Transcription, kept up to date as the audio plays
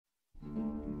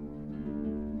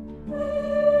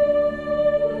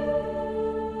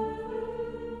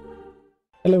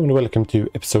Hello and welcome to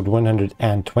episode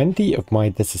 120 of my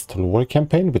THISISTOTALWAR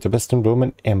campaign with the Western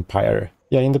Roman Empire.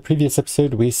 Yeah, in the previous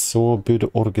episode we saw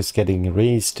Orgus getting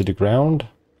razed to the ground,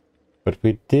 but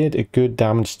we did a good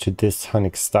damage to this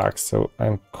Hunnic stack, so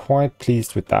I'm quite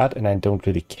pleased with that, and I don't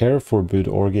really care for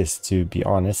Orgus, to be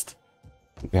honest.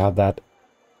 We had that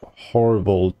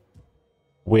horrible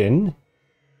win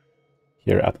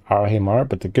here at Arhimar,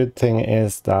 but the good thing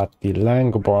is that the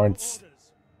Langobards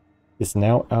is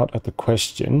now out of the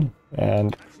question,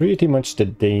 and pretty much the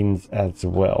Danes as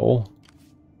well.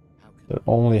 They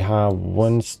only have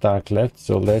one stack left,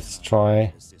 so let's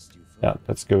try, yeah,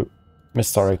 let's go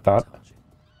misdirect that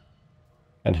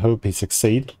and hope he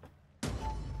succeed.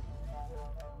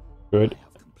 Good.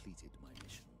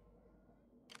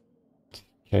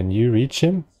 Can you reach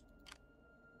him?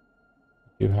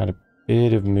 You had a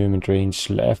bit of movement range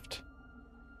left.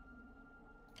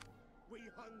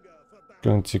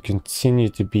 Going to continue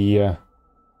to be a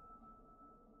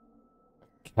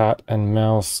cat and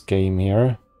mouse game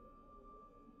here.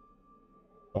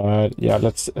 But yeah,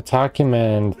 let's attack him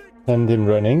and send him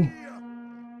running.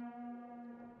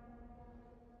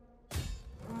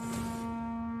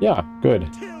 Yeah, good.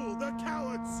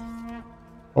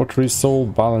 Auto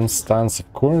resolve, balance stance,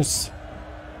 of course.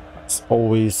 As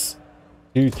always,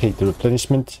 do take the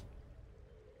replenishment.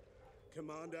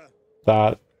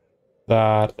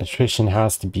 That attrition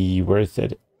has to be worth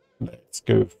it. Let's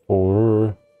go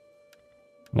for...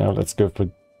 Now let's go for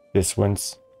these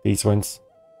ones.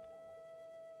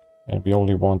 And we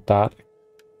only want that.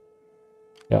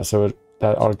 Yeah, so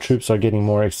that our troops are getting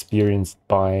more experienced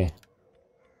by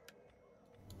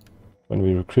when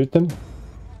we recruit them.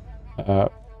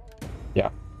 Yeah,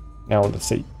 now let's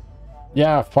see.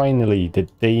 Yeah, finally, the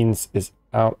Danes is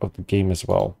out of the game as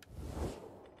well.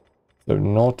 So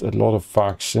not a lot of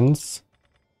factions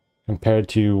compared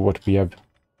to what we have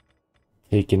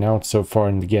taken out so far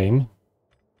in the game.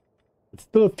 It's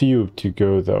still a few to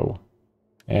go though.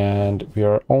 And we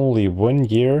are only 1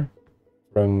 year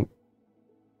from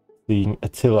seeing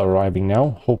Attila arriving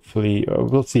now. Hopefully,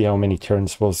 we'll see how many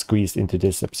turns we'll squeeze into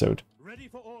this episode. Ready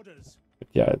for orders. But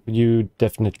yeah, you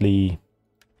definitely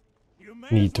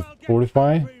need to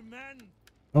fortify.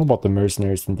 How about the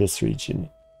mercenaries in this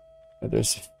region?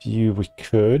 There's a few we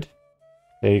could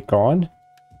take on.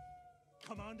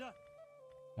 Commander.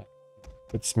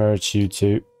 Let's merge you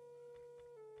two.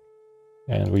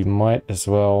 And we might as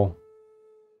well...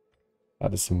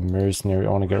 That is a mercenary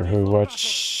onager who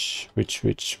which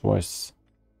was...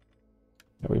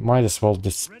 Yeah, we might as well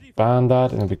disband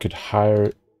that, and we could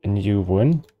hire a new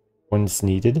one once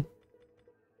needed.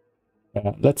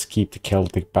 Let's keep the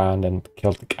Celtic band and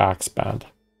Celtic axe band.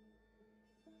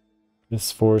 This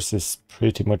force is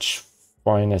pretty much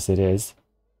fine as it is.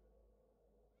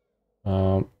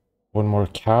 One more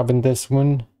cab in this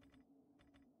one.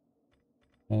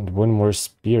 And one more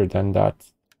spear than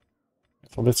that.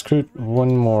 So let's recruit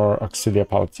one more Auxilia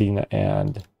Palatina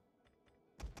and...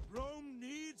 Rome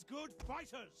needs good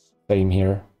fighters. Same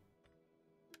here.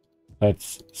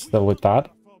 Let's still with that.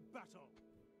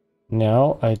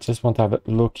 Now I just want to have a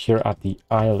look here at the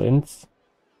islands.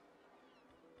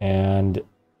 And...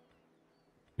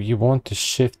 we want to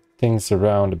shift things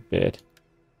around a bit.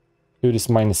 Food is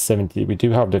 -70. We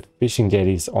do have the fishing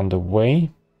jetties on the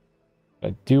way.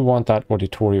 I do want that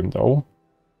auditorium though.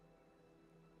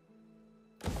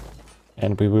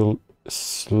 And we will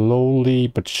slowly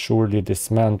but surely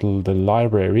dismantle the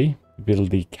library. Build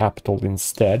the capital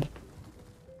instead.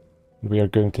 We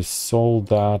are going to solve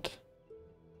that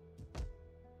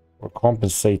or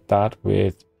compensate that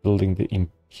with building the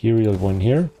imperial one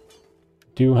here.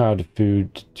 Do have the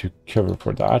food to cover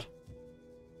for that,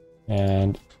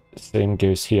 and same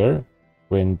goes here.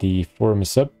 When the forum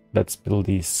is up, let's build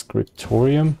the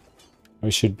scriptorium.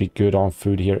 We should be good on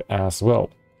food here as well.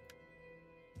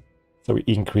 So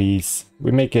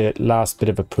we make a last bit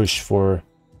of a push for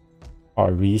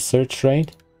our research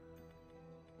rate.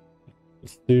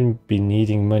 We'll soon be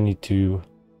needing money to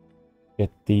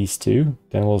get these two,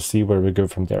 then we'll see where we go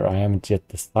from there. I haven't yet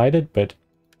decided, but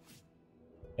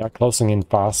yeah, closing in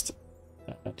fast.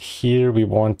 And here we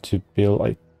want to build,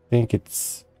 I think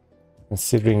it's,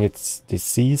 considering it's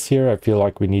disease here, I feel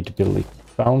like we need to build a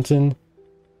fountain.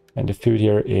 And the food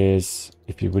here is,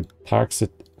 if you would tax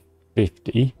it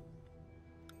 50.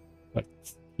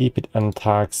 Let's keep it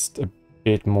untaxed a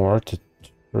bit more to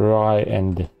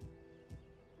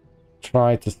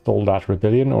try to stall that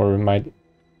rebellion, or might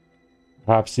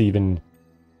perhaps even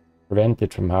prevent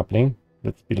it from happening.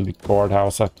 Let's build the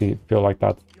guardhouse. I feel like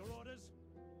that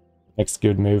next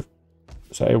good move.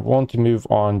 So I want to move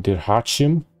on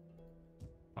Dirhachim.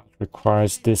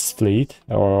 requires this fleet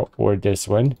or this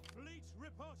one. Fleet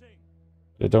reporting.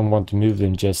 I don't want to move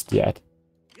them just yet.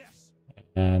 Yes.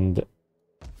 And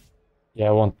yeah,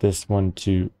 I want this one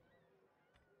to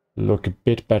look a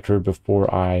bit better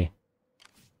before I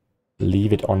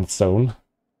leave it on its own.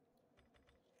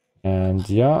 And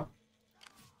yeah,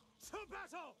 To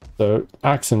battle. so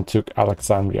Axon took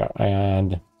Alexandria,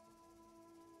 and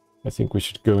I think we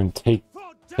should go and take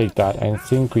that. I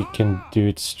think we can do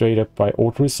it straight up by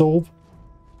auto-resolve.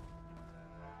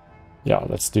 Yeah,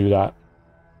 let's do that.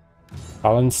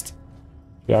 Balanced.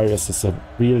 Darius is a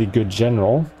really good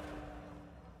general.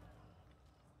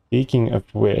 Speaking of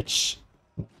which,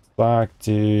 back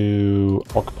to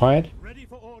Occupied. Ready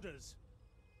for orders.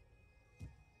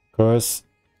 Because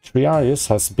Triarius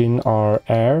has been our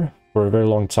heir for a very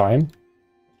long time.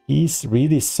 He's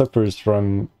really suffers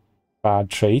from bad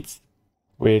traits,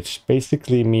 which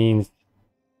basically means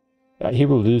that he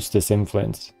will lose this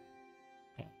influence.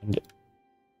 And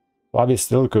Flavius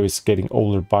Stilco is getting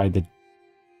older by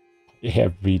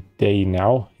every day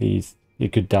now. He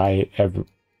could die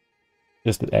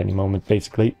just at any moment,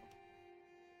 basically.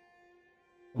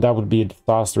 That would be a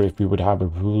disaster if we would have a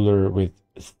ruler with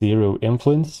 0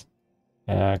 influence,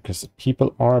 because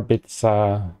people are a bit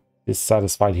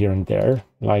dissatisfied here and there,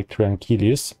 like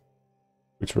Tranquilius,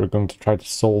 which we're going to try to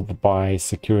solve by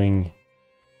getting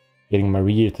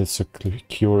Maria to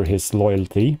secure his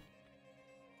loyalty.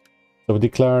 So we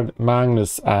declared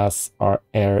Magnus as our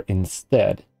heir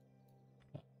instead.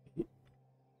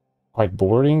 Quite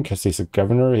boring because he's a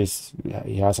governor.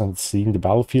 He hasn't seen the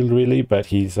battlefield really, but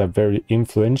he's a very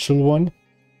influential one.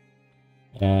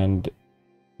 And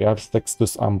we have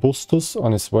Sextus Ambustus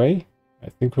on his way. I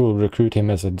think we will recruit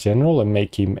him as a general and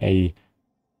make him an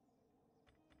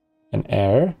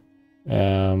heir,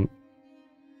 and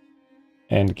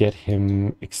get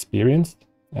him experienced.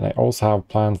 And I also have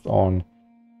plans on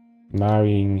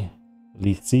marrying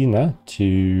Lycina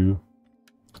to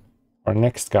our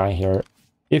next guy here,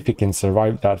 if he can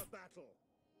survive that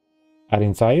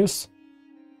Arinthaios,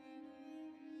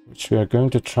 which we are going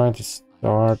to try to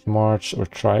start march,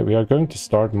 we are going to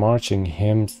start marching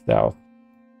him south.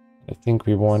 I think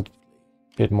we want a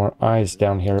bit more eyes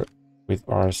down here with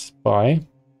our spy.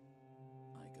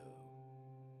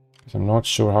 Because I'm not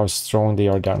sure how strong they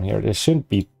are down here. They shouldn't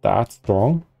be that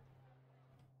strong.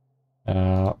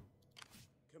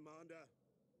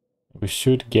 We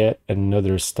should get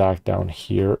another stack down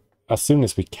here as soon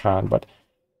as we can, but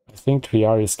I think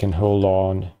Triarius can hold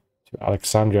on to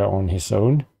Alexandria on his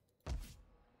own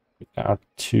without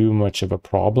too much of a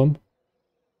problem.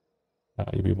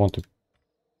 We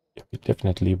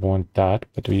definitely want that,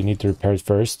 but we need to repair it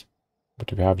first. What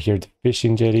do we have here? The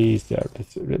fishing jetties. Yeah,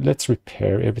 let's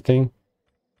repair everything.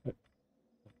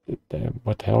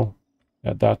 What the hell?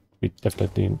 Yeah, that we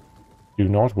definitely do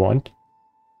not want.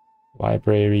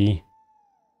 Library.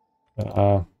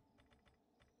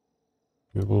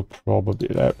 We will probably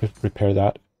repair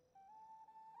that.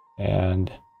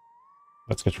 And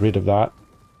let's get rid of that.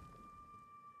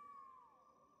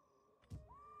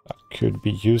 That could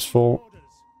be useful,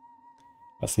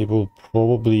 as he will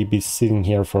probably be sitting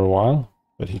here for a while,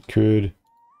 but he could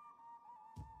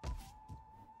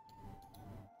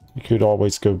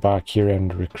always go back here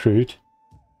and recruit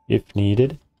if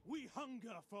needed. We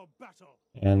hunger for battle.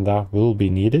 And that will be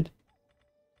needed.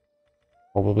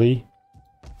 Probably.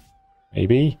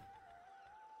 Maybe.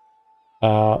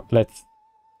 Let's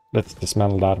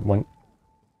dismantle that one.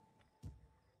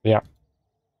 Yeah.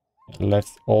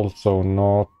 Let's also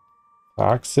not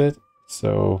tax it,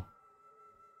 so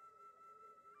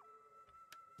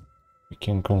we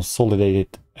can consolidate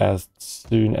it as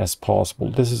soon as possible.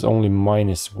 This is only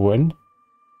 -1,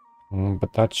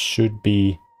 but that should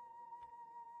be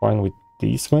fine with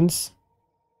these ones.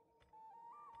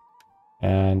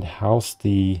 And how's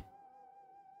the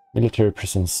military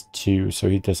presence 2? So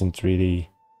he doesn't really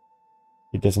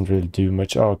do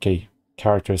much. Oh, okay,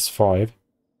 character is 5.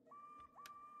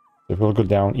 So we'll go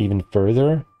down even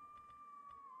further.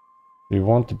 We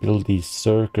want to build these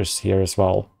circus here as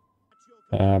well.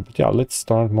 But yeah, let's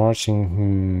start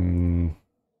marching.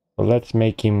 So let's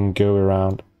make him go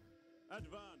around.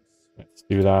 Let's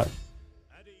do that.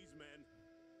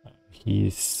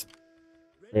 He's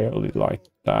barely like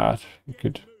that. We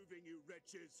could.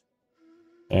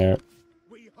 No.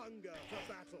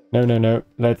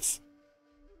 Let's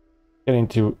get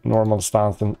into normal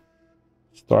stance and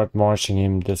start marching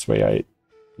him this way. I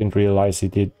didn't realize he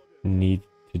did need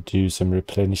to do some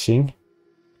replenishing.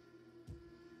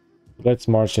 Let's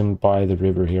march him by the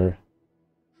river here.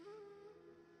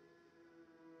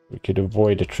 We could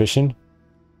avoid attrition.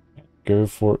 Go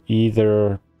for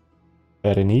either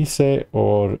Berenice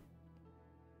or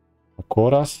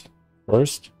Macoras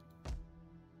first,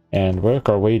 and work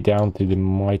our way down to the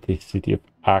mighty city of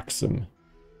Axum.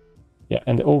 Yeah,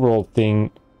 and the overall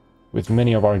thing with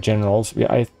many of our generals,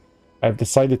 I've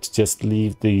decided to just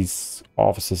leave these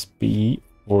offices be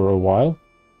for a while.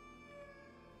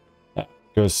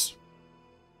 Because,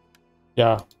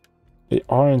 yeah, they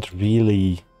aren't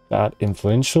really that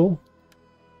influential.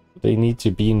 They need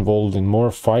to be involved in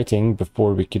more fighting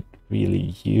before we could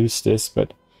really use this,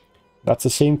 but that's a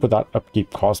shame for that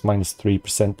upkeep cost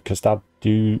 -3%, because that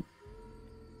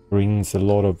brings a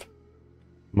lot of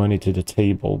money to the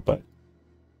table, but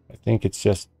I think it's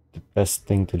just the best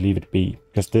thing to leave it be,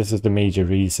 because this is the major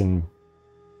reason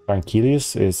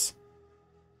Tranquilius is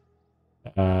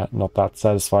not that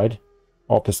satisfied.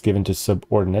 Office given to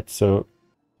subordinate, so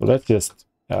let's just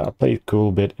play it cool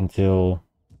a bit until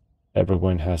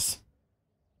everyone has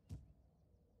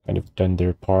kind of done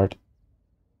their part,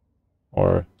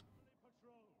 or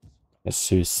has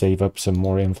to save up some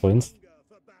more influence.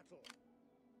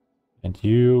 And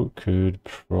you should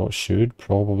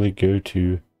probably go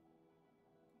to,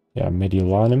 yeah,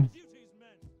 Mediolanum.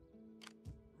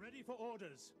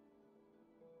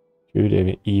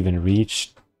 Could even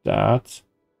reach that.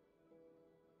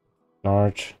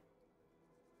 Start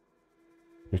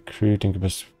recruiting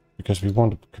because we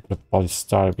want a couple of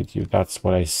ballistari with you. That's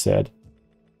what I said.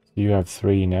 So you have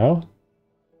 3 now.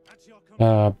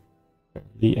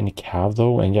 Barely any cav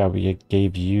though, and yeah, we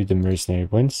gave you the mercenary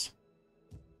wins.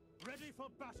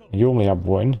 And you only have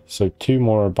 1, so 2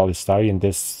 more ballistari, and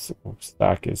this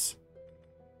stack is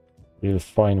really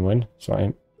fine win. So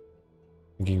I'm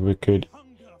thinking we could.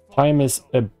 Time is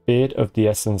a bit of the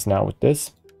essence now with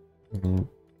this.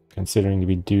 Considering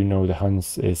we do know the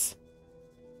Huns is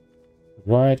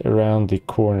right around the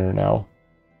corner now.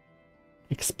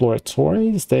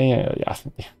 Exploratories, yeah,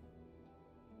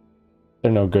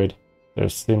 they're no good. They're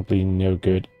simply no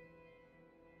good.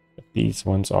 But these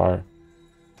ones are.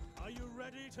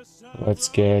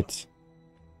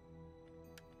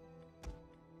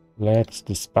 Let's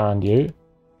disband you.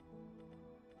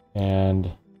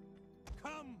 And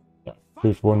yeah,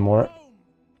 recruit 1 more.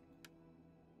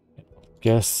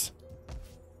 Guess,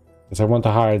 because I want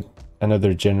to hire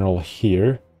another general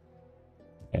here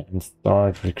and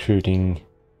start recruiting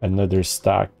another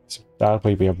stack. So that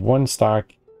way we have 1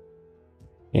 stack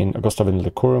in Augusta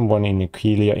Vindelicorum, 1 in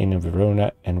Aquileia, in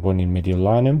Verona, and 1 in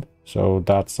Mediolanum. So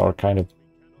that's our kind of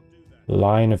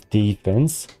line of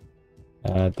defense.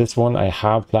 This one I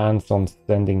have plans on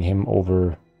sending him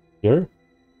over here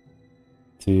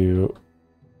to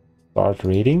start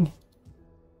raiding.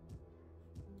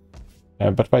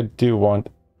 But I do want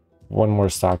 1 more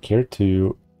stack here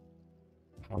to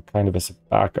have kind of as a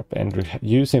backup and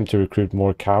use him to recruit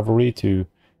more cavalry to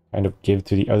kind of give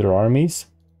to the other armies.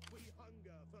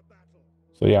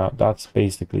 So yeah, that's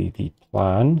basically the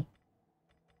plan,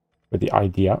 or the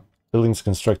idea. Buildings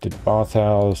constructed: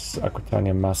 bathhouse,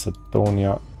 Aquitania,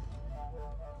 Macedonia.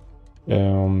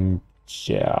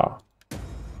 Yeah.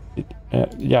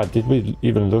 Yeah, did we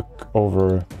even look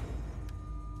over?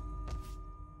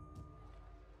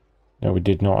 No, we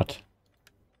did not.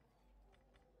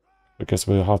 Because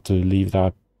we'll have to leave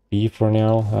that be for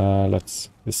now. Let's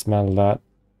dismantle that.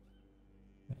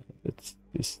 Let's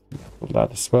dismantle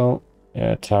that as well.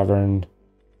 Tavern.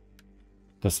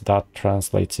 Does that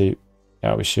translate to?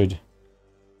 Yeah, we should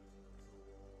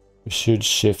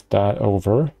shift that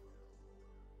over.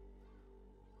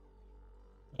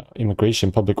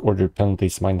 Immigration, public order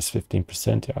penalties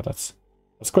 -15%. Yeah, that's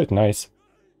quite nice.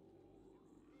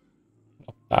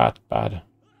 That bad.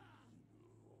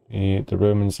 The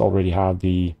Romans already have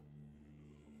the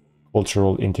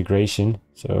cultural integration,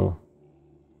 so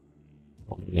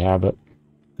already have a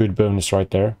good bonus right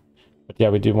there. But yeah,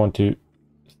 we do want to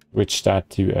switch that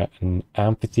to an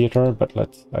amphitheater, but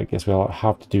I guess we'll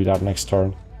have to do that next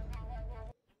turn.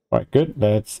 Alright, good.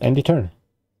 Let's end the turn.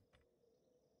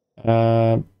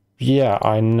 Yeah,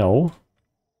 I know.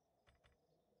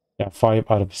 Yeah,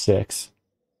 5 out of 6.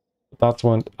 That's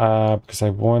one, because I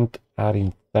want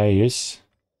adding Thais.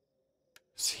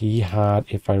 He had,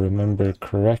 if I remember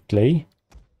correctly,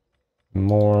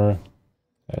 more,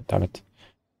 damn it.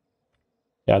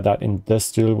 Yeah, that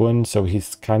industrial one, so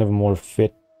he's kind of more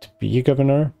fit to be a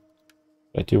governor.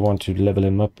 I do want to level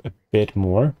him up a bit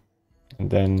more. And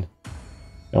then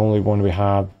the only one we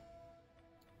have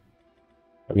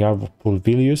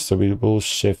Pulvilius, so we will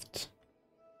shift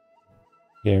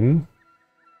him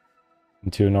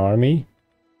into an army.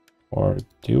 Or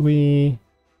do we?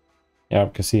 Yeah,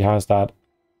 because he has that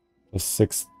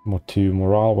 +6 to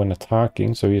morale when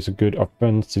attacking, so he's a good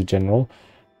offensive general.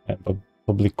 But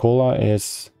Publicola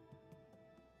is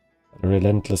a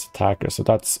relentless attacker, so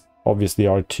that's obviously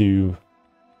our two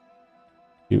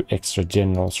extra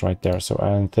generals right there. So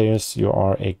Antheus, you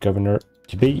are a governor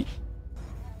to be.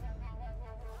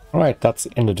 Alright, that's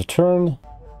the end of the turn.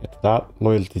 Get that.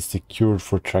 Loyalty secured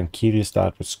for Tranquilius.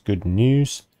 That was good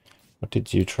news. What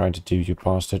did you try to do, you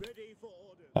bastard?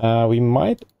 We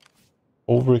might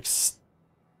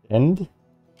overextend.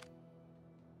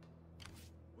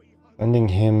 Sending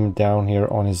him down here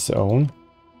on his own.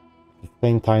 At the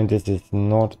same time, this is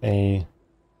not a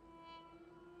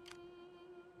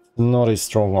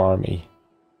strong army.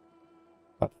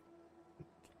 But,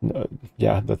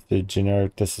 yeah, that's the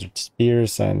generic desert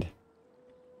spears and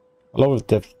a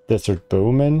lot of desert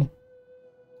bowmen.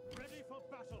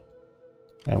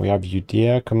 And we have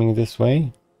Judea coming this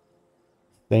way.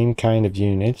 Same kind of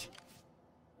unit.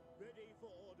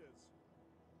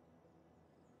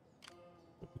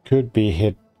 Could be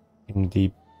hit in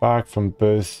the back from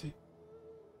both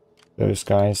those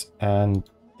guys and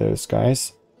those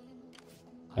guys.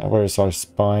 Where is our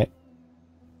spy?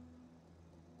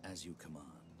 As you command.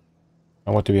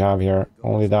 And what do we have here?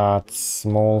 Only that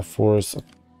small force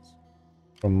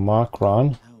from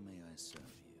Macron. How may I serve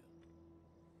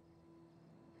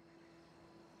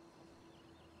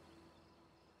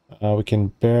you? We can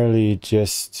barely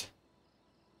just...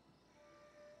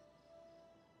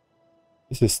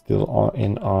 This is still on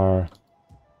in our...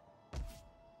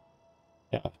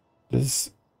 Yeah,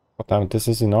 this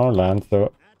is in our land,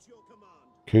 so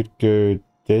could go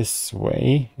this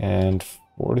way and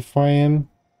fortify him.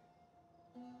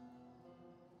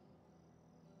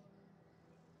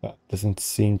 That doesn't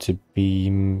seem to be...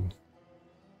 You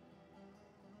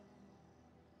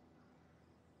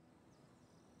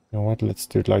know what, let's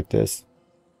do it like this.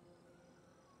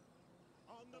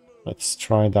 Let's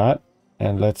try that.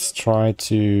 And let's try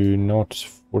to not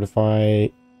fortify...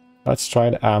 Let's try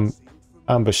the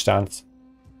ambush stance.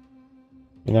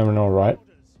 You never know, right?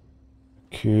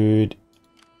 Could...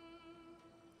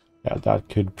 Yeah, that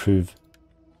could prove...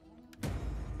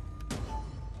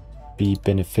 be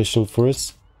beneficial for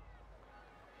us.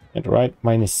 And right,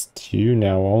 -2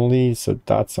 now only, so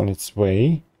that's on its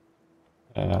way.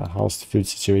 How's the food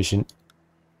situation?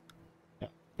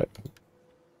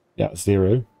 Yeah,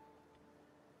 0.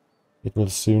 It will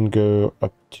soon go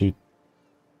up to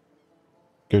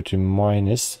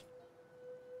minus.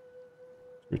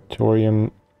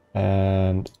 Territorium,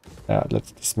 and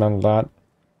let's dismantle that.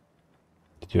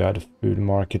 To add a food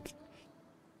market.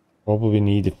 Probably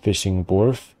need a fishing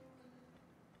wharf.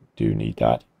 Do need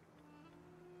that.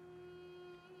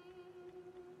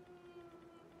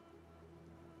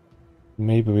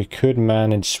 Maybe we could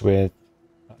manage with,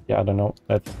 yeah, I don't know,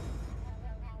 let's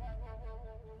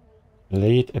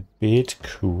play it a bit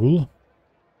cool.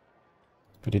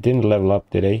 But he didn't level up,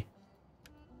 did he?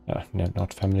 No,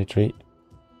 not family tree.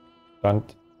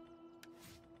 Bunt.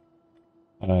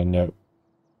 No.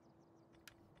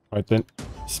 Right then,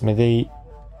 Smithy.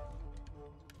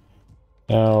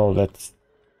 Now let's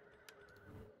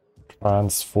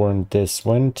transform this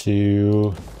one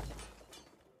to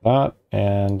that,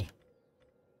 and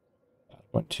that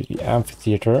one to the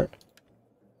amphitheater.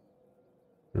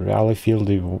 Rally field,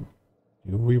 do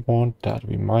we want that?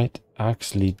 We might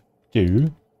actually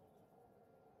do.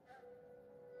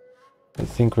 I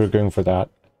think we're going for that.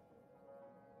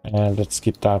 And let's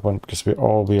skip that one, because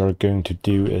all we are going to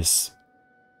do is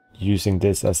using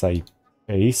this as a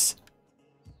base.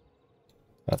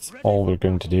 That's all we're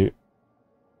going to do.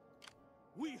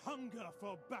 We hunger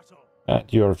for battle. And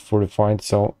you are fortified,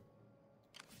 so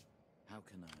How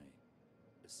can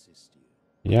I assist you?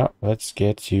 yeah, let's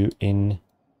get you in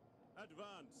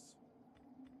Advance.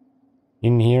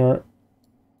 here.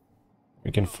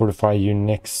 We can fortify you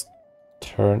next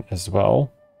turn as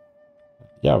well.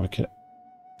 Yeah, we can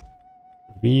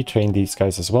retrain these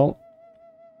guys as well.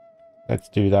 Let's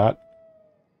do that.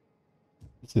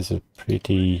 This is a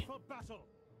pretty...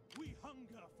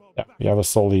 Yeah, we have a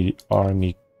solid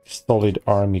army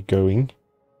going.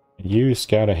 You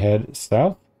scout ahead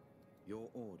south. Your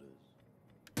orders.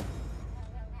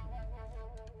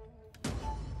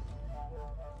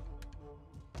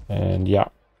 And yeah.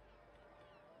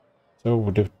 So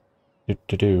we do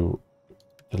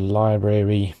the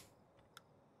library.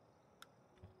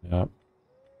 Yeah.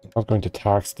 I'm not going to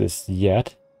tax this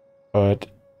yet, but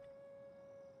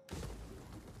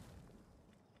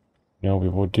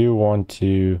we do want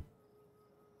to...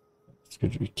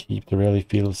 Should we keep the rally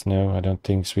fields? No, I don't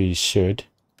think we should.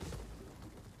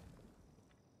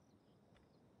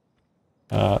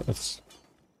 Let's...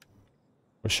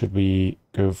 Or should we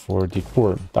go for the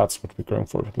forum? That's what we're going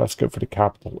for. Let's go for the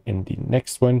capital in the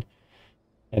next one.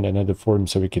 and another forum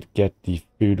so we could get the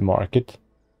food market.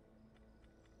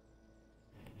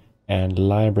 And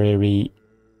library,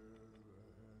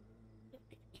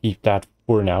 keep that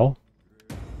for now.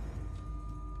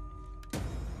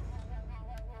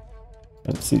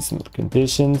 Let's see some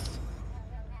conditions.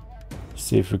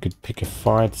 See if we could pick a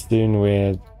fight soon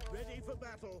with Ready for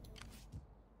battle.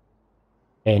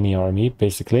 any army,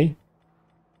 basically.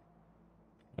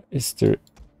 Is there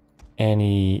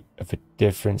any of a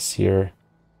difference here?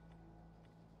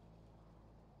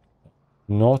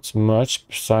 Not much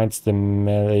besides the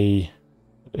melee.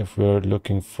 If we're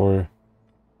looking for,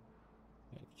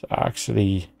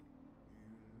 it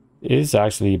is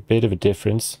actually a bit of a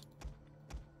difference.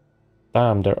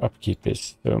 Damn, their upkeep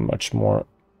is so much more.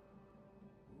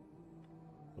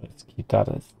 Let's keep that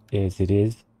as it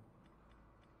is. Is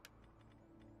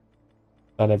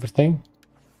that everything?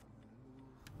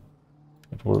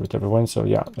 It worked with everyone, so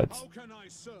yeah, How can I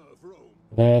serve Rome?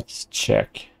 let's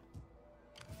check.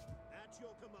 At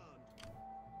your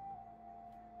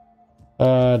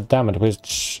command. Damn it,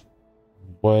 which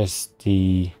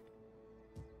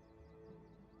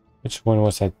one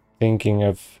was I thinking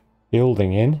of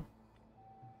building in?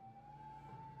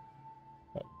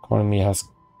 Economy has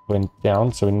went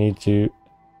down, so we need to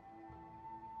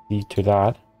see to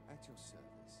that. At your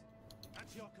service.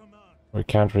 At your command. We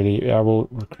can't really. I will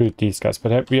recruit these guys,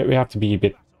 but we have to be a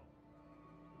bit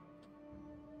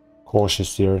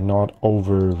cautious here, not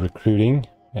over recruiting,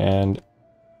 and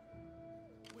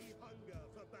We hunger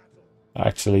for battle.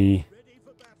 actually Ready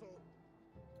for battle.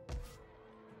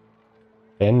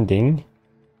 bending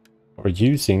or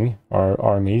using our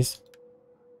armies.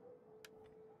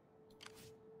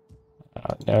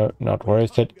 No, not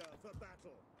worth it. Hunger for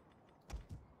battle.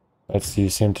 Let's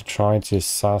use him to try to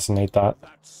assassinate that.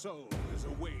 That soul is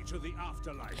a way to the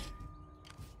afterlife.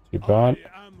 Too bad.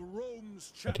 I am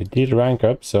Rome's But champion. he did rank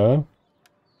up, so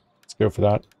let's go for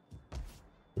that.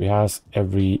 We have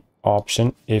every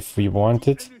option if we want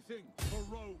it Anything for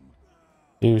Rome.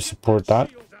 to support that.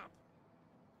 Shield up.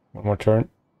 One more turn,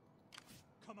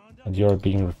 Commander, and you're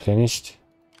being replenished.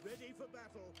 ready for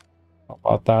battle. How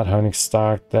about that hunting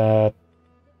stack? That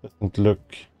doesn't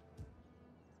look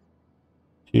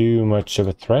too much of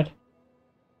a threat.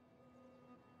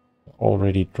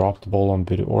 Already dropped the ball on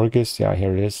Budorgus. Yeah,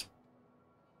 here it is.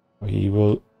 He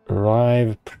will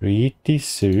arrive pretty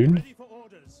soon, Ready for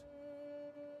orders.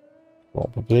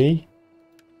 probably.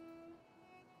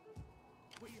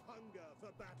 We hunger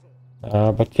for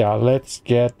battle. But yeah, let's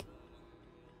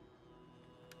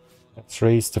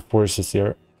raise the forces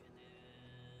here.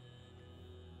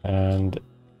 And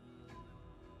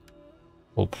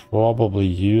we'll probably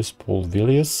use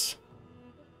Pulvilius.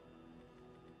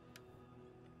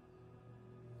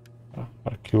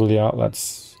 Arculia,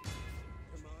 let's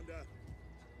Commander.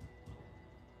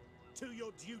 To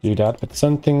your duty. do that. But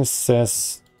something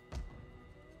says,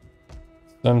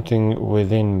 something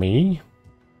within me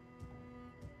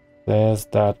says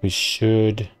that we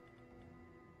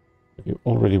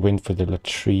already went for the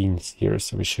latrines here,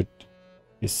 so we should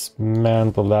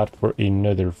dismantle that for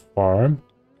another farm.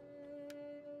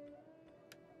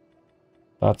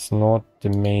 That's not the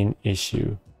main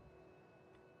issue.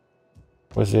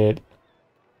 Was it?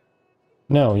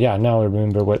 No, yeah, now I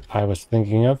remember what I was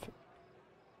thinking of.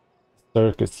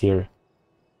 Circus here.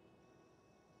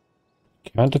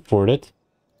 Can't afford it.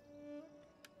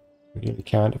 Really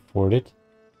can't afford it.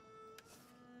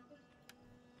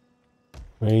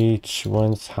 Which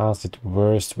ones has it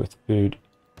worst with food?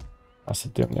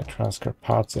 Macedonia,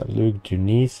 Transcarpathia, Luke,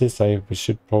 Dionysus. We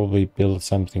should probably build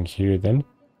something here then.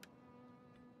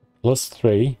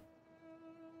 +3.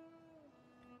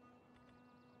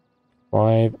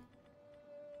 5.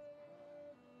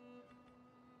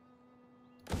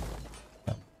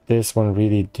 This one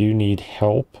really do need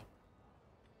help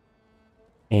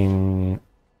in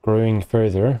growing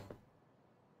further.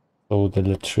 So the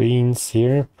latrines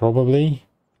here probably.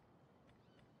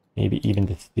 Maybe even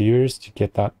the sewers to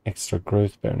get that extra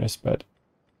growth bonus, but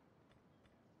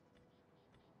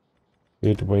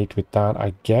good wait with that,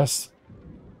 I guess.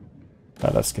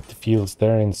 Now let's get the fields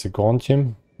there in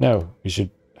Segontium. No, we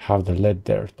should have the lead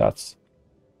there. That's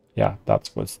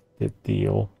what's the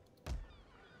deal.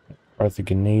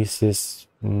 Carthaginosis.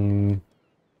 No,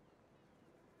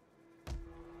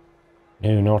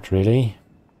 not really.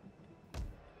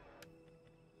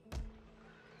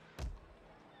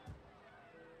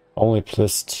 Only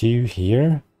 +2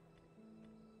 here.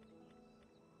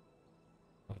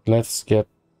 Let's get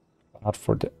that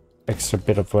for the extra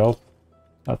bit of wealth.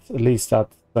 At least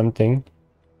that's something.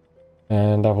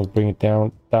 And that will bring it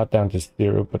down to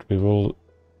 0, but we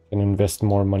can invest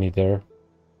more money there.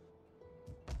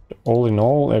 All in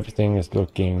all, everything is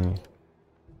looking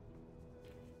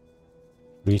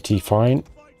pretty fine.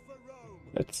 Fight for Rome.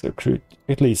 Let's recruit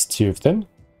at least 2 of them.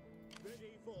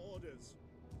 Ready for orders.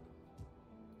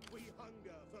 We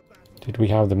hunger for battle. Did we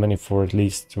have the money for at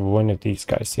least one of these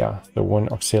guys? Yeah, the one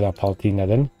Auxilia Palatina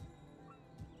then.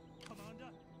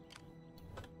 Commander.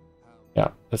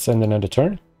 Yeah, let's end another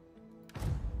turn.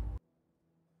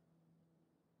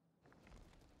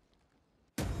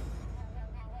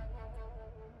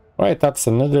 Right, that's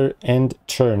another end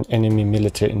turn enemy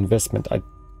military investment. I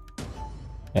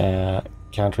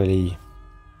can't really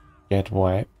get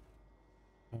why.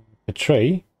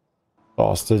 Betray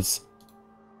bastards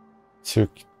took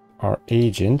our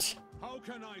agent. How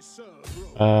can I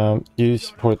serve Rome? You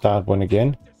support that one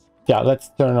again. Yeah, let's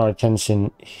turn our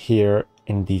attention here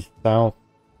in the south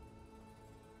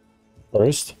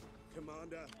first.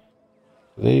 Commander.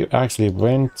 They actually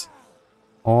went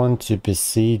on to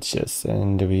besiege us,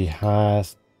 and we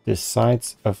have the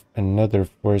sites of another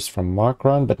force from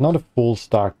Makran, but not a full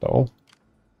stack though.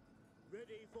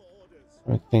 Ready for orders.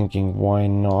 I'm thinking, why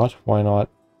not? Why not?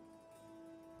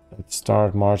 Let's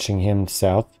start marching him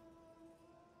south.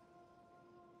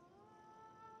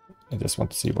 I just want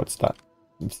to see what's that.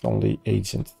 It's only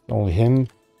agent, only him.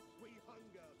 We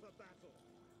hunger for battle.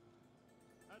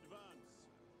 Advance.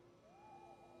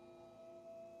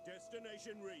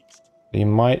 Destination reached. They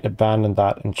might abandon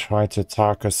that and try to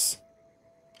attack us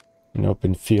in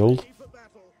open field. Ready for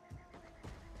battle.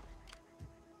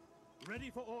 Ready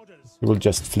for orders. We will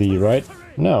just flee, right?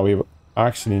 No, we will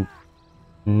actually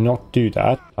not do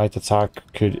that. Light attack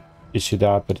could issue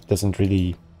that, but it doesn't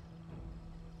really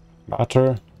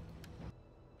matter.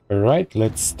 Alright,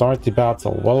 let's start the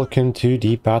battle. Welcome to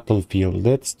the battlefield.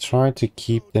 Let's try to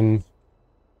keep them.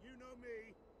 You know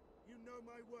me. You know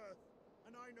my worth.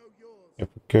 And I know yours. If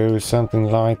we go something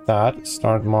like that,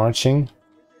 start marching.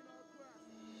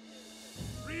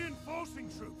 Reinforcing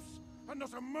troops. And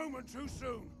not a moment too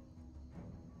soon.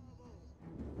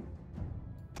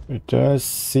 It does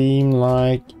seem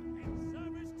like In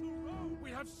service to Rome.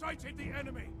 We have sighted the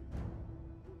enemy.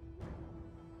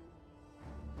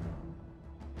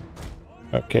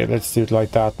 okay, let's do it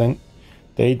like that then.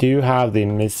 They do have the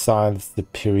missile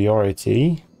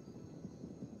superiority.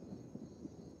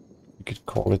 You could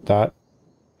call it that.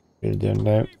 We don't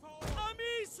know.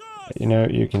 You know,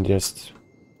 you can just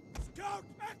Scout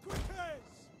equites.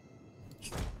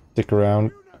 stick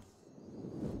around.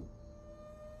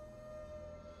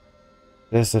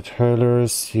 Desert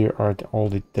hurlers. Here are all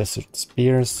the desert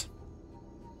spears.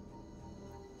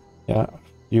 Yeah, a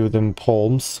few of them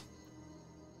palms.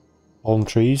 Palm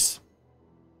trees.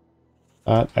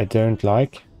 That I don't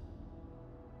like.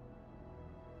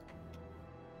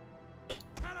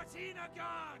 Palatina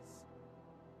guards.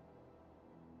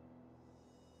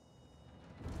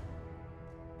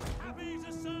 Happy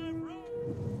to serve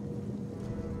Rome.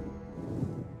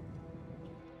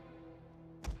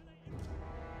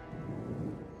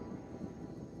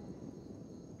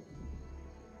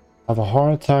 I have a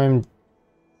hard time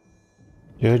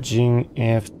judging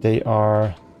if they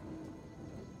are.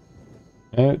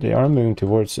 No, they are moving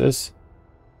towards us.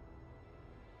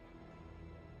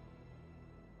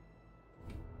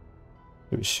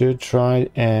 We should try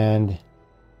and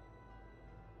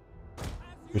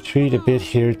retreat a bit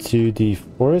here to the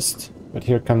forest. But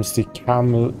here comes the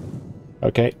camel.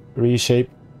 Okay, reshape.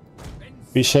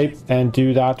 Reshape and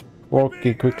do that.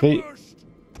 Walking quickly.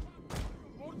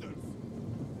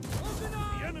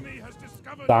 The enemy has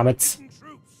discovered Damn our it. hidden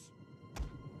troops.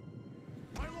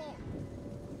 My lord.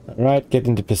 Alright, get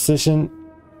into position.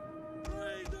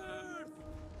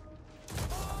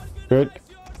 Good.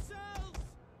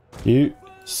 You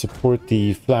support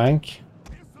the flank.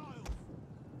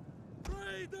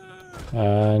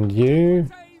 And you.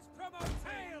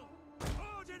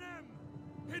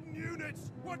 Hidden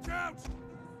units, watch out!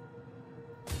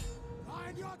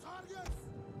 Find your targets!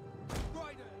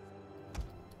 Riders!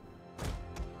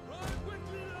 Run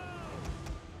quickly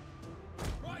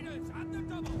now! Riders at the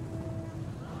double!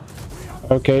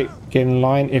 Okay, get in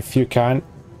line if you can.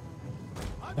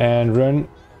 And run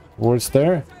towards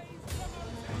there.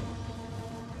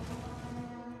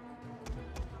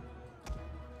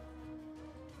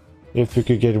 If we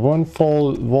could get one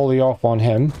full volley off on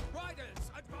him. Riders,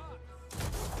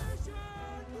 advance!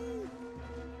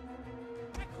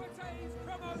 Equites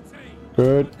promoting!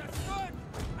 Good. Understood!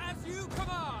 As you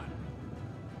command!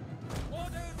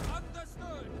 Orders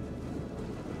understood!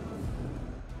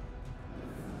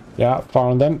 Yeah,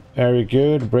 found them. Very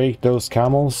good. Break those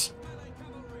camels.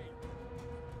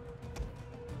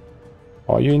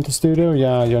 Are you into studio?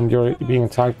 Yeah, you're being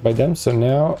attacked by them. So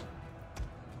now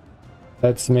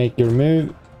Let's make your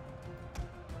move.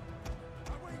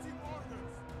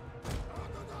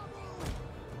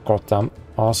 Goddamn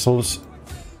assholes.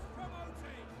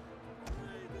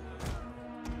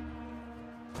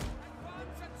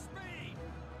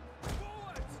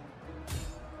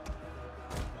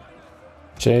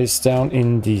 Chase down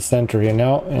in the center here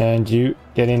now, and you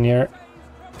get in here.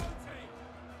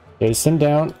 Chase them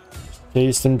down.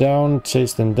 Chase them down.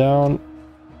 Chase them down.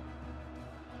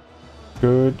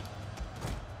 Good.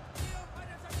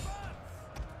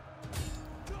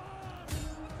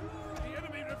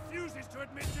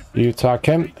 You attack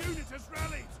him.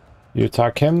 You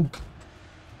attack him.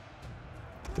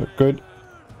 Good.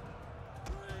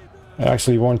 I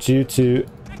actually want you to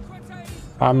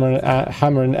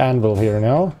hammer and anvil here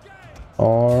now.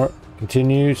 Or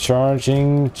continue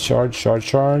charging. Charge, charge,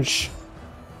 charge.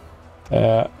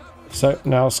 So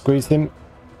now squeeze him.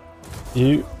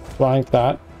 You flank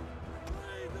that.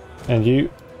 And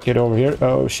you get over here.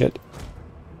 Oh shit.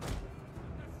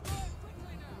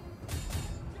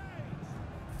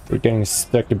 We're getting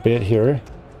stuck a bit here.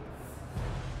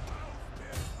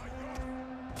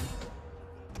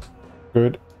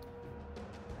 Good.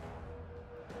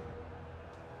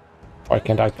 Why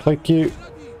can't I click you?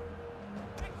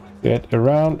 Get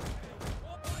around.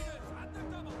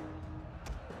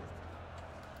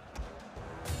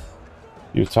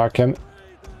 You attack him.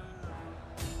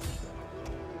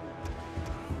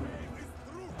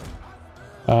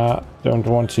 Don't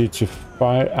want you to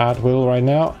fire at will right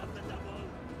now.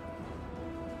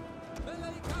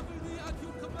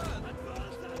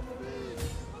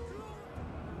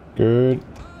 Good.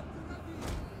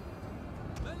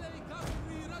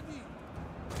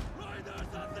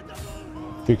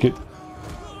 You could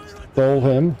stall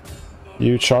him.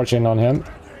 You charge in on him.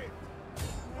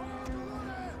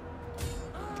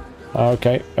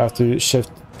 Okay, have to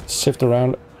shift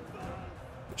around.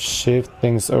 Shift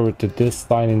things over to this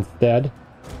side instead.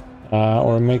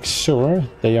 Or make sure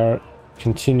they are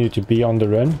continue to be on the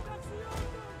run.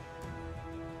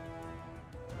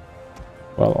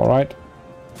 Well, alright.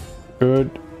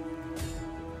 Good.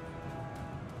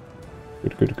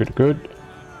 Good, good, good, good.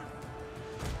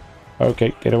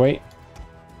 Okay, get away.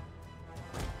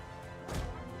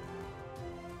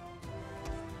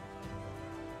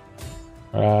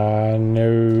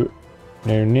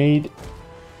 No need.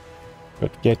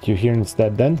 But get you here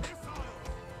instead then.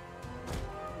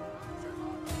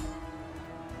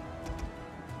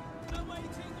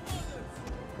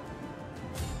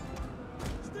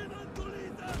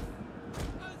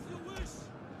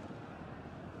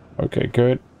 Okay,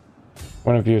 good.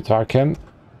 One of you attack him.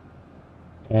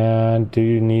 And do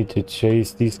you need to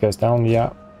chase these guys down?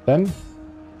 Yeah, them.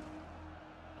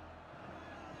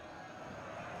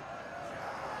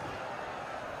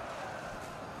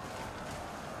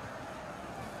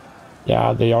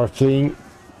 Yeah, they are fleeing.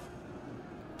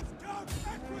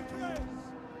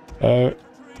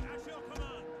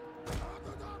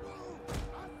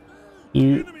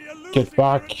 You get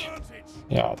back.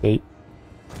 Yeah, they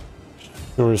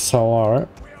sure as hell are.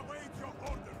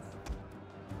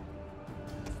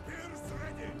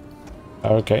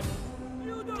 Okay.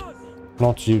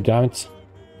 Not you, damn it.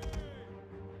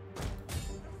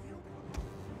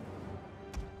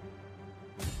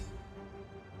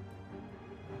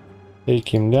 Take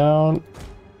him down.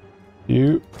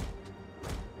 You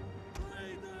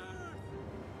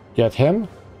get him.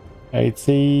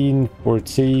 18,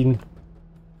 14.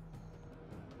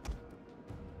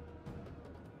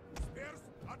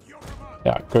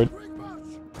 Yeah, good.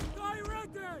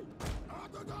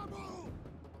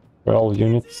 Well,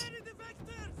 units.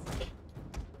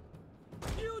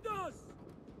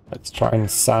 Let's try and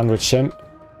sandwich him.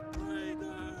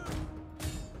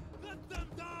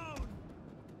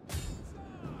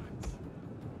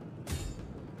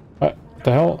 What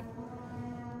the hell?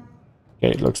 Okay,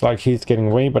 it looks like he's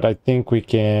getting away, but I think we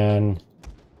can...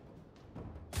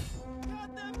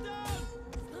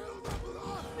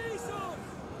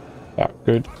 Yeah,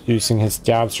 good. Using his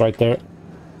jabs right there.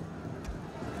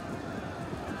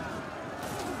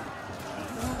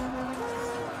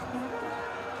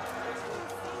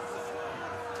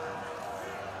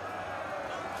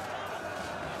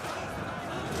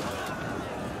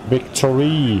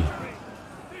 Victory!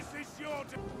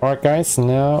 Alright guys,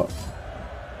 now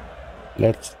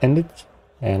let's end it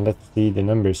and let's see the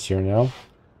numbers here now.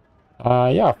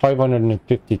 Yeah,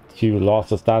 552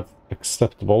 losses, that's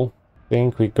acceptable. I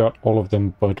think we got all of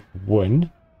them but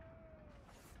one.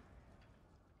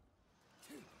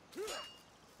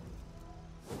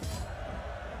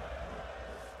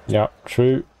 Yeah,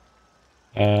 true.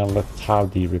 And let's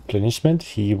have the replenishment.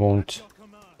 He won't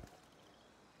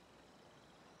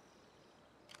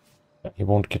He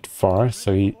won't get far,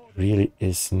 so he really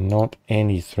is not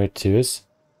any threat to us.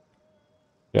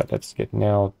 Yeah, let's get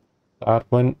now that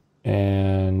one.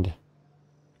 And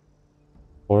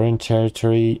foreign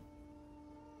territory.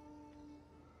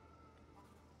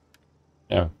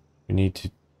 No, we need to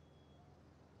get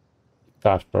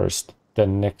that first.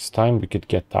 Then next time we could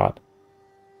get that.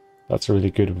 That's a really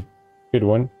good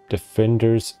one.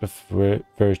 Defenders of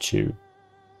Virtue.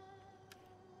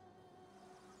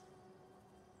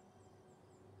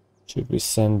 Should we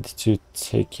send to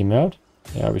take him out?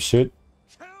 Yeah, we should.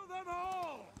 Kill them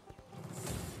all!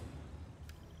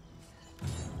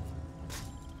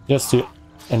 Just to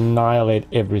annihilate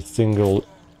every single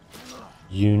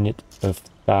unit of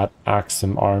that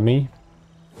Axum army.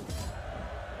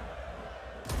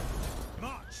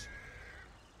 March!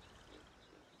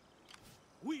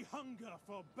 We hunger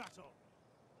for battle.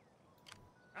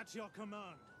 At your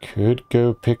command, Could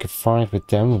go pick a fight with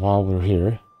them while we're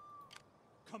here.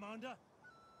 Commander.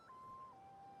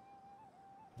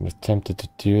 I'm tempted to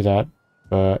do that,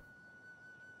 but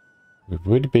we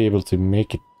would be able to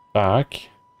make it back.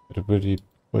 But it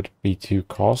would be too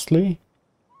costly.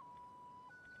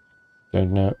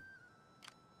 Don't know.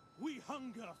 We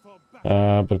hunger for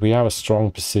battle. But we have a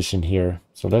strong position here.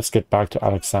 So let's get back to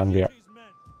Alexandria. These men.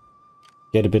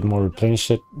 Get a bit more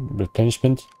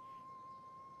replenishment.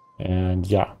 And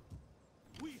yeah,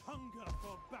 We hunger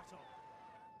for battle.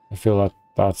 I feel that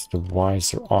that's the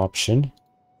wiser option.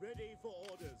 Ready for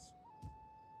orders.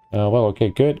 Well, okay,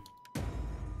 good.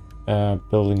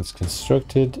 Buildings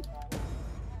constructed.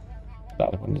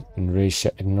 That one in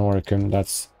Ratia and Noricum.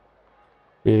 That's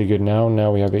really good now.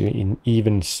 Now we have an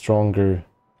even stronger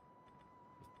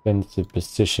defensive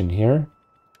position here.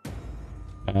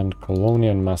 And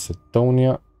Colonia and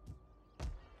Macedonia.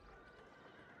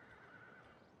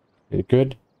 Really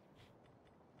good.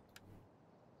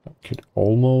 That could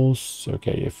almost...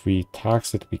 Okay, if we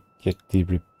tax it, we get the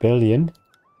rebellion.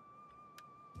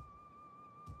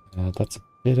 That's a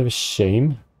bit of a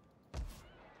shame.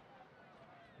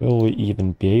 Will we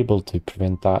even be able to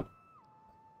prevent that?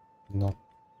 Not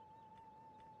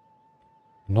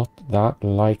that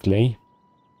likely.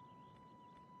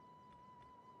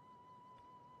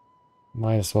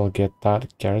 Might as well get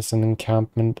that garrison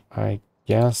encampment, I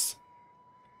guess.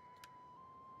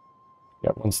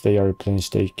 Yeah, once they are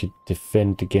replenished, they could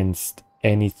defend against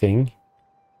anything.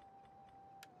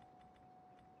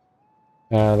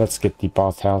 Let's get the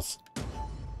bathhouse.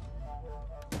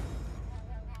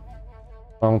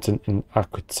 Mountain in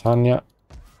Aquitania.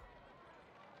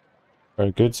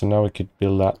 Very good. So now we could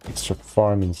build that extra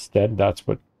farm instead. That's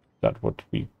what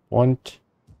we want.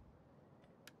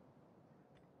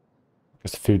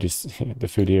 Because the food is the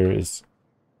food here is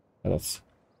it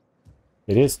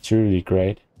is truly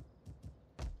great.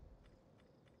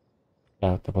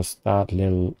 Yeah, that was that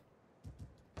little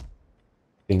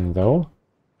thing though.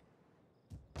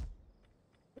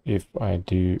 If I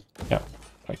do, yeah,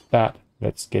 like that,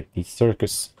 let's get the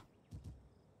circus.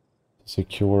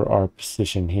 Secure our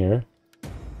position here.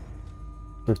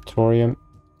 Praetorium.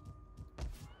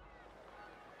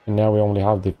 And now we only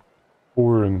have the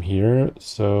forum here,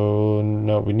 so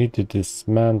no, we need to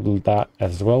dismantle that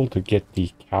as well to get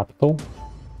the capital.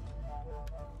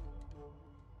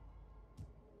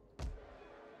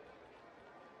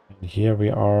 And here we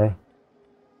are,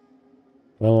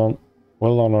 well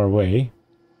on our way.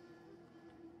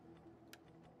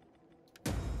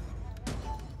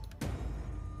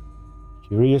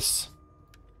 Curious.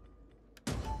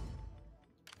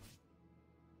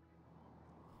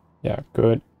 Yeah,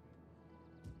 good.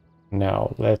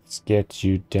 Now let's get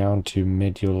you down to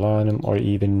Mediolanum or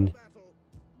even... Battle.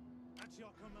 At your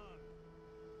command.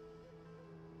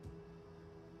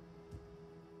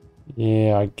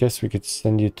 Yeah, I guess we could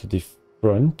send you to the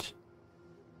front.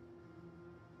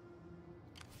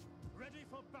 Ready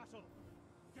for battle.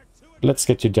 Get to it. Let's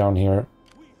get you down here.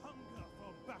 We hunger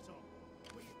for battle.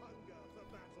 We hunger for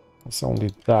battle. It's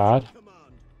only that.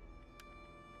 Command.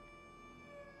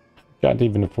 Can't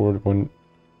even afford one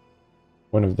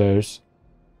of those.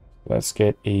 Let's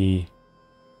get a...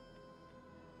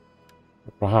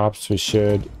 Perhaps we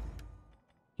should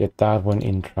get that one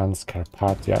in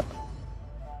Transcarpathia.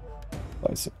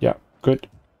 Yeah, good.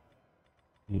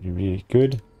 Really, really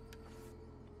good.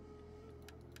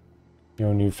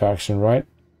 No new faction, right?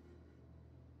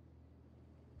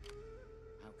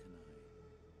 How can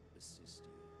I assist you?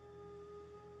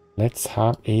 Let's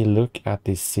have a look at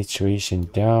this situation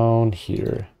down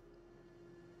here.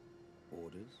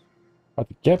 Orders? Are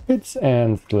the Gepids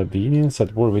and Slovenians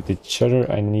at war with each other?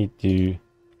 I need to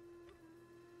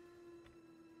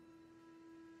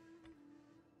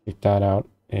check that out.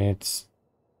 It's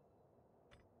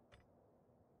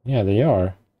Yeah, they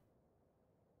are.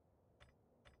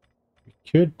 We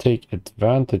could take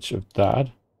advantage of that.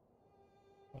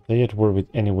 Are they at war with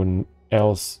anyone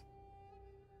else?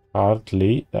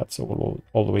 Hardly. That's all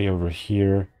the way over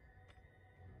here.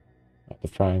 The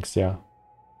Franks, yeah.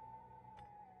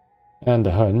 And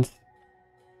the Huns.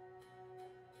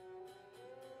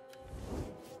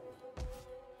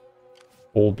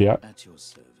 Olbia. At your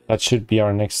service. That should be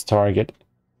our next target.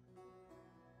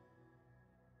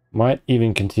 Might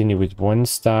even continue with 1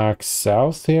 stack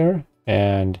south here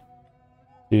and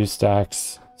 2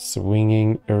 stacks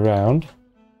swinging around.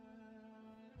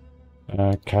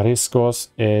 Kariskos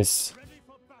is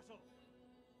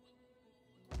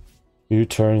 2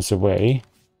 turns away.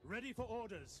 Ready for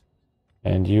orders.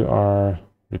 And you are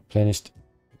replenished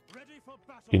Ready for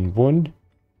battle. in 1,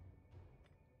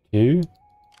 2,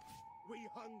 We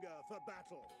hunger for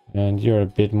battle. and you're a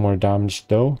bit more damaged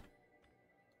though.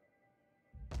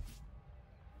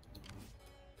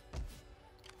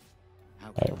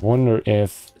 How I can wonder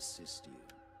if I assist you?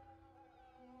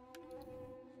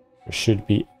 there should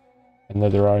be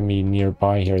another army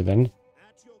nearby here then.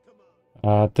 At your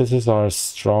command. This is our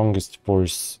strongest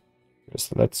force.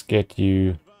 So let's get you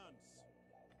Advance.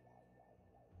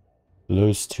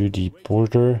 close to the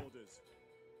border Orders.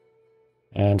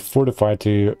 and fortify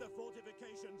to The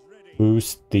fortifications ready.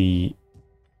 boost the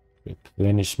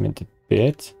replenishment a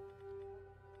bit.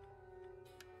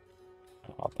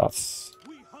 Oh, that's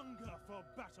We hunger for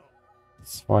battle.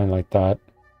 fine like that.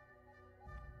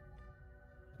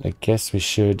 I guess we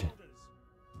should Orders.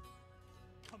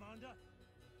 Commander.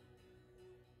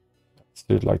 let's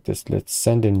do it like this. Let's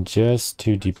send in just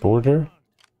to the border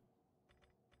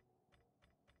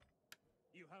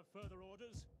You have further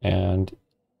orders. and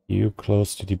you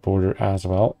close to the border as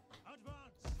well.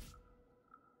 Advance.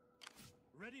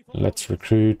 Ready for Let's orders.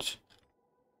 recruit.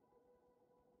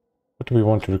 What do we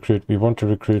want to recruit? We want to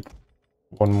recruit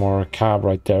 1 more cab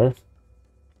right there.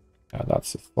 Yeah,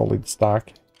 that's a solid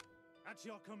stack. At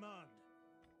your command.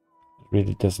 It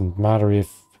really doesn't matter if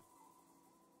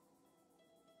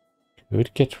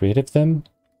could get rid of them.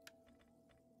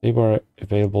 They were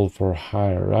available for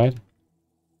hire, right?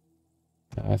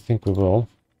 I think we will.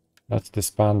 Let's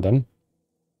disband them.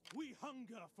 We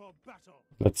hunger for battle.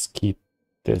 Let's keep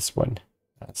this one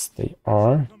as they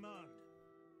are. Command.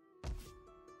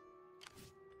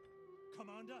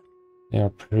 Commander. They are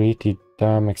pretty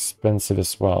damn expensive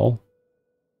as well.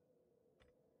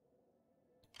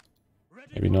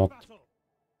 Ready Maybe for not. battle.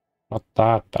 Not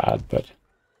that bad, but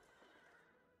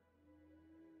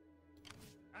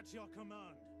At your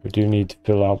command. we do need to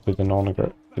fill out with an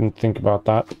onager. Didn't think about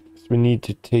that. So we need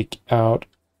to take out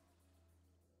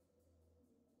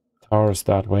towers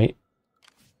that way.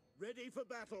 Ready for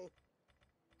battle.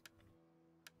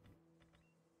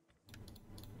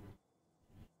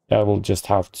 Yeah, we'll just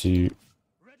have to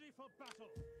Ready for battle.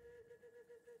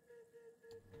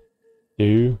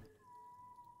 do.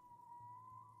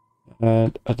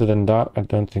 And other than that, I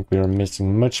don't think we are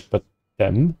missing much but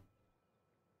them.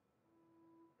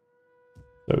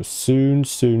 So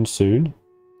soon.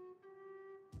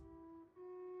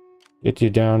 Get you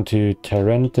down to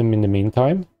Tarentum in the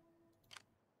meantime.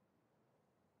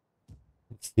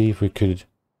 Let's see if we could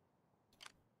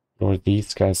lure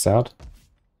these guys out.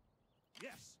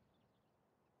 Yes.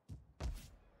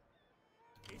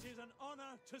 It is an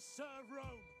honor to serve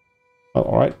Rome. Oh,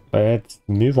 alright, let's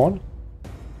move on.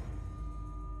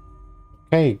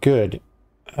 Okay, good.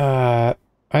 I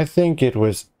think it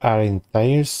was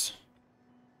Arintheus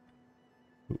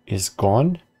who is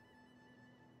gone.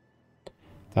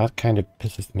 That kind of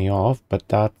pisses me off, but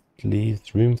that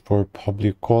leaves room for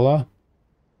Publicola.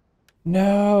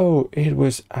 No, it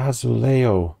was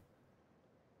Azuleo.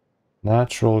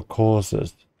 Natural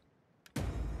causes.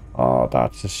 Oh,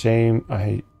 that's a shame.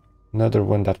 Another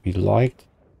one that we liked.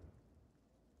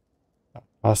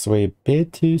 Passed away a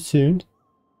bit too soon.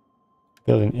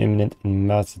 Building imminent in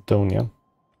Macedonia.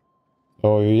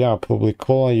 So yeah,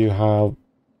 Publicola, you have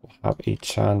a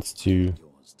chance to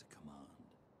Yours to command.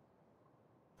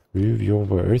 prove your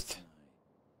worth.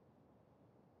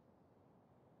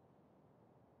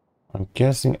 I'm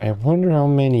guessing, I wonder how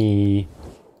many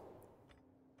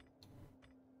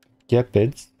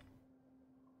Gepids.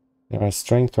 They are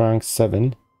strength rank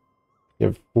 7. They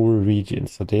have 4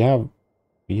 regions, so they have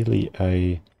really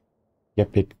a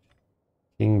Gepid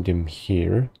kingdom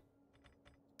here.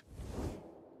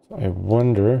 So I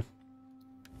wonder,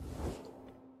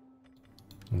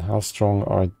 and how strong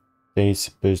are they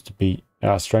supposed to be?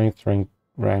 Strength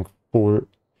rank 4,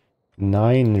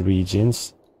 9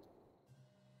 regions.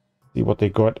 See what they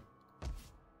got.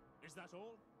 Is that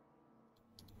all?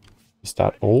 Is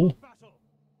that all? Battle.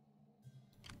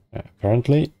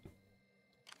 Apparently.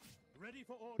 Ready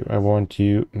for Do orders. I want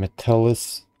you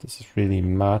Metellus? Does it really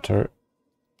matter?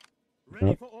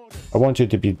 Ready for orders. I want you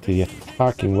to be the Besieging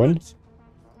attacking one. settlement.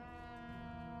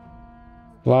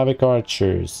 Slavic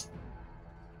archers.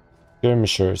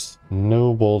 Skirmishers.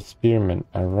 Noble spearmen.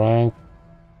 A rank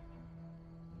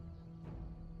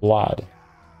lad.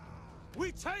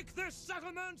 We take this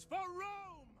settlement for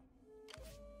Rome.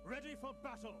 Ready for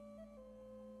battle.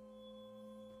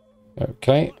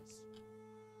 Okay.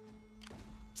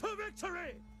 To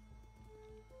victory.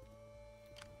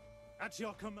 At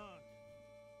your command.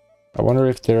 I wonder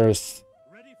if there's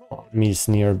Ready for orders. armies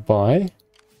nearby.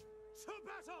 To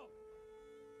battle.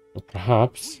 Or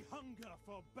perhaps. We hunger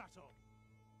for battle.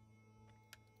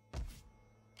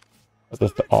 How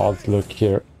does the odds look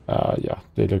here? Yeah,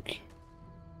 they look.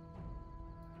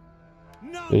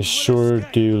 None They will sure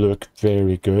escape. do look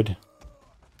very good.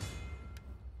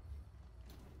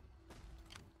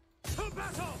 To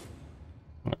battle.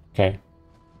 Okay.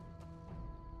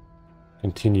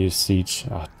 Continue siege.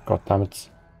 Ah, god damn it.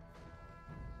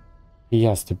 He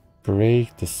has to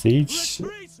break the siege.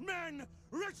 Retreat, men!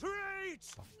 Retreat!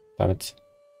 Damn it.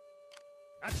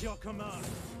 At your command.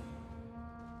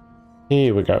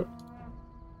 Here we go.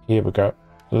 Here we go.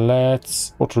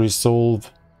 Let's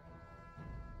auto-resolve.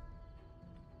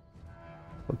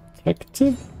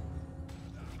 Protective?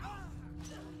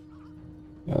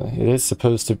 It is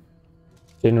supposed to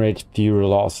generate fewer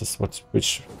losses,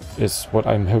 which is what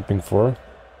I'm hoping for.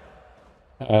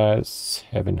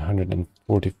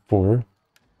 744.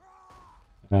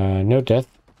 No death.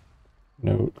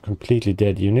 No completely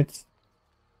dead units.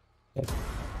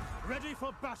 Ready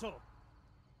for battle.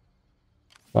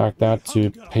 Like that to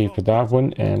pay for that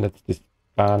one, and let's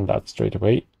disband that straight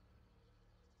away.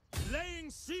 Laying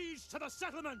siege to the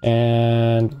settlement.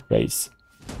 And raise.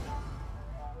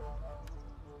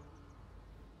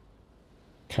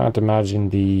 Can't imagine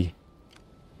the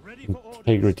Ready for orders.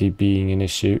 integrity being an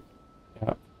issue.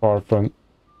 Yeah, far from.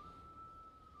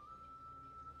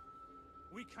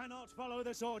 We cannot follow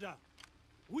this order.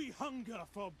 We hunger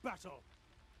for battle.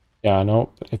 Yeah, no.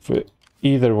 If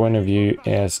either one of you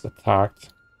is attacked,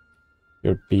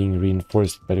 you're being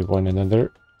reinforced by one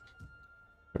another.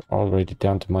 You're already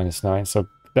down to -9, so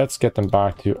let's get them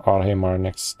back to Arheimar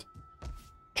next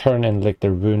turn and lick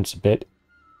their wounds a bit.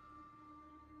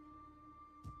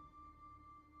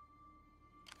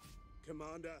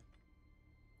 Commander.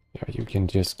 Yeah, you can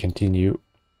just continue.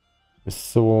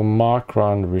 So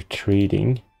Makran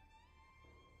retreating.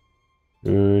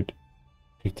 Good.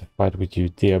 Pick the fight with you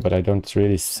there, but I don't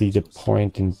really see the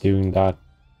point in doing that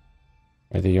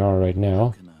where they are right How now.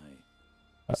 can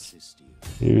I assist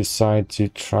you? You decide to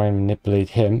try and manipulate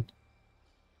him.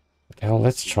 What the hell,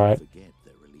 let's try it. Forget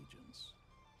their allegiance.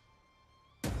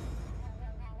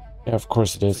 Yeah, of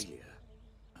course it is. Fear.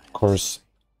 Of course.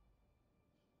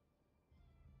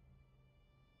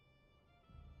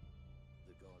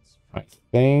 The gods I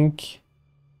think.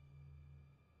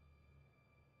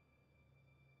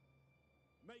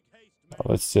 Make haste, men.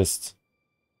 Let's just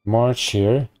march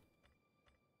here.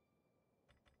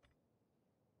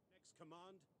 Next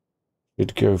command.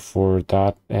 We'd go for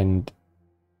that, and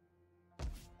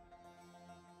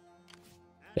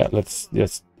yeah, let's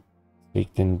just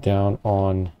take them down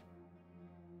on.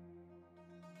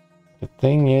 The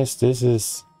thing is, this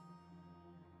is.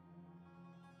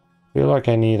 I feel like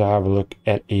I need to have a look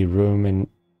at a Roman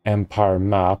Empire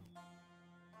map.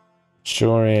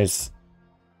 Sure is.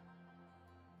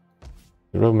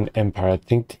 The Roman Empire, I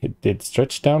think it did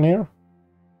stretch down here.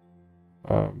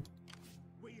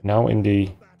 We Now in the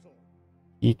battle.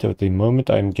 heat of the moment,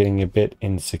 I'm getting a bit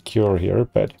insecure here,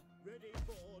 but Ready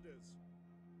for orders.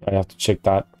 I have to check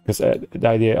that because the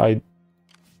idea I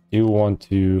do want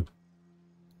to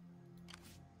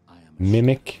I am a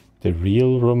mimic the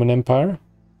real Roman Empire.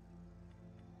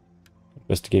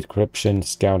 Investigate corruption,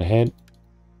 scout ahead.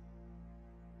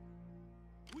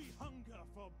 We hunger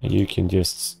for And you can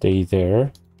just stay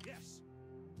there. yes.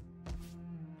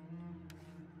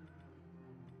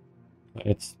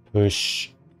 Let's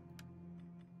push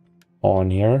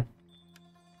on here.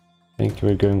 I think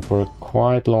we're going for a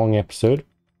quite long episode.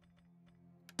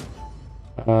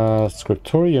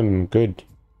 Scriptorium, good.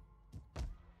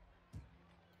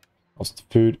 Cost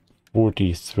food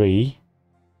 43.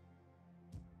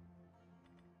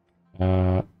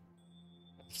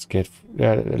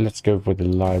 Let's go for the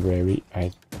library.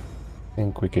 I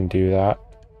think we can do that.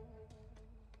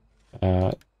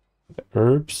 The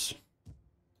herbs.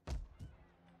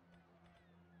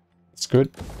 It's good.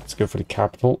 Let's go for the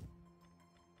capital.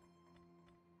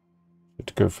 Good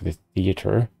to go for the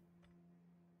theater.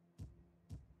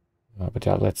 But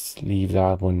yeah, let's leave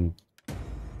that one.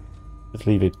 Let's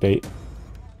leave it be.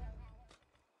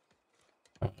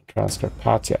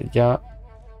 Transcarpathia, yeah.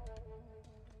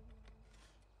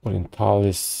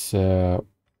 Orientalis,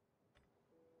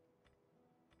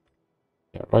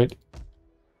 yeah, right.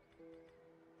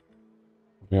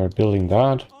 We are building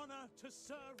that. Honor to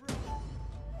serve Rome.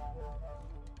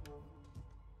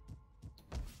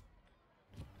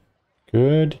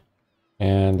 Good.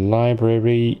 And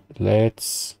library,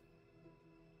 let's...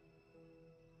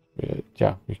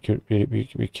 yeah, we can't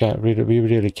really, we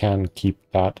really can keep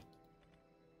that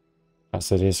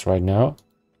as it is right now.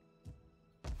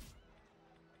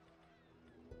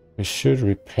 We should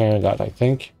repair that, I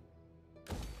think.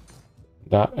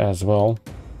 That as well.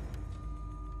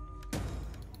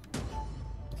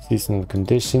 Seasonal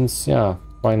conditions, yeah,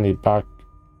 finally back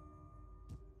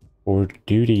for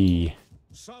duty.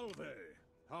 Salve,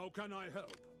 how can I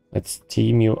help? Let's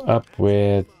team you up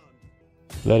with...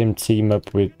 Let him team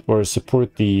up with, or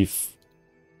support the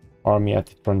army at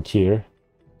the frontier.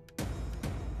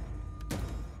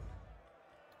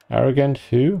 Arrogant,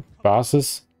 who?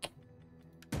 Bosses?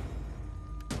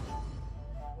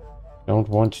 Don't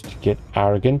want you to get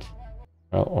arrogant.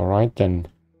 Well, alright then.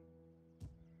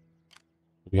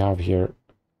 We have here.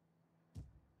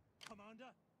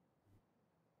 Commander?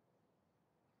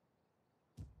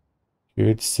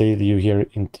 Good, sail you here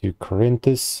into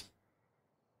Corinthus.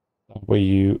 That way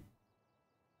you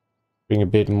bring a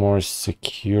bit more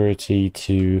security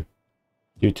due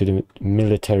to the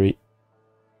military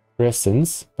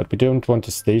presence, but we don't want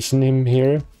to station him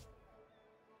here.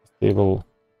 They will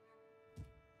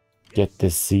get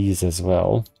disease as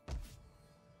well.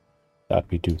 That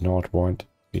we do not want.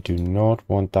 We do not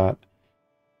want that.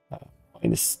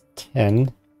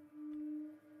 -10.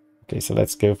 Okay, so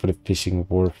let's go for the fishing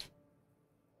wharf.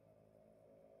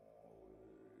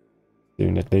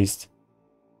 Soon at least.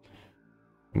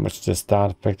 How much does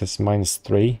that affect us?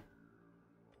 -3.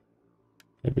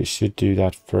 Maybe we should do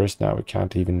that first. Now we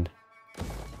can't even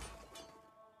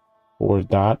afford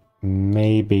that.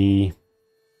 Maybe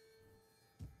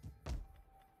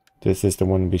this is the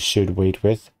one we should wait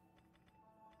with.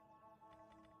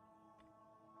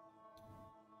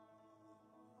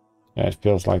 Yeah, it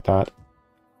feels like that.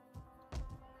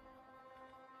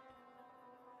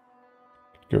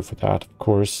 Go for that, of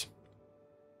course.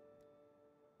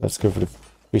 Let's go for the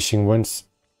fishing ones.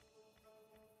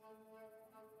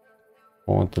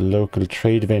 Want the local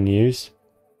trade venues.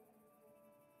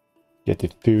 Get the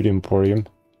food emporium.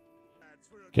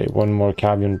 Okay, one more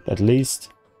caveat at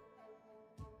least.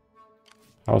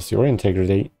 How's your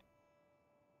integrity?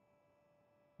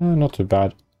 Not too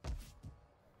bad.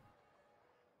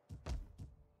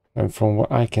 And from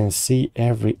what I can see,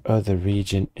 every other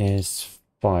region is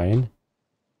fine.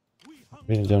 I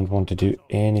really don't want to do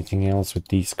anything else with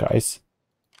these guys.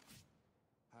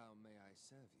 How may I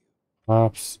serve you?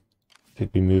 Perhaps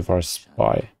did we move our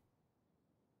spy?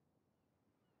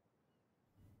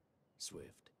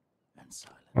 Swift and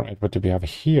silent. Alright, what do we have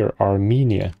here?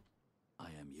 Armenia.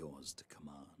 I am yours to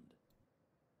command.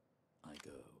 I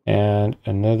go. And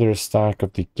another stack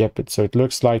of the Gepid. So it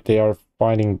looks like they are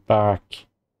fighting back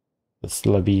the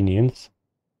Slovenians.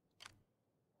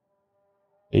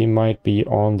 They might be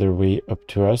on their way up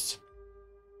to us.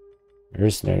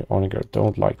 Mercenary Onager,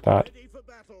 don't like that. Ready for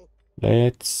battle.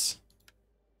 Let's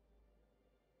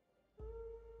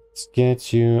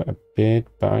get you a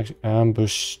bit back.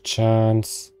 Ambush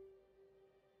chance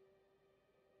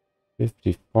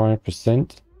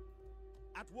 55%.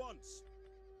 At once.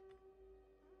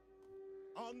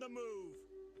 On the move.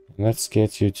 Let's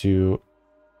get you to...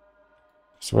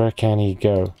 So where can he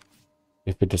go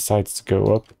if it decides to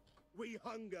go up? We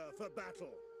hunger for battle.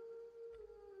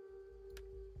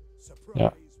 Surprise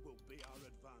Yeah. will be our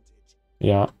advantage.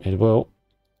 Yeah, it will.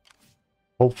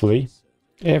 Hopefully.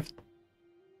 If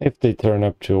they turn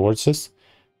up towards us.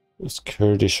 Those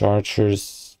Kurdish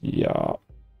archers, yeah.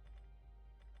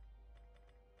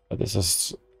 But this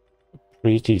is a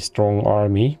pretty strong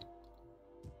army.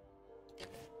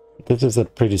 This is a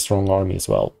pretty strong army as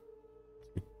well.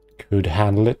 Could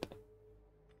handle it.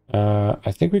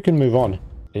 I think we can move on.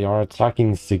 They are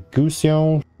attacking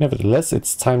Segusio. Nevertheless,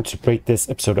 it's time to break this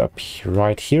episode up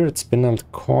right here. It's been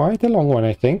quite a long one,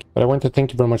 I think. But I want to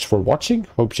thank you very much for watching.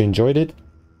 Hope you enjoyed it.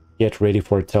 Get ready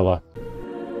for Attila.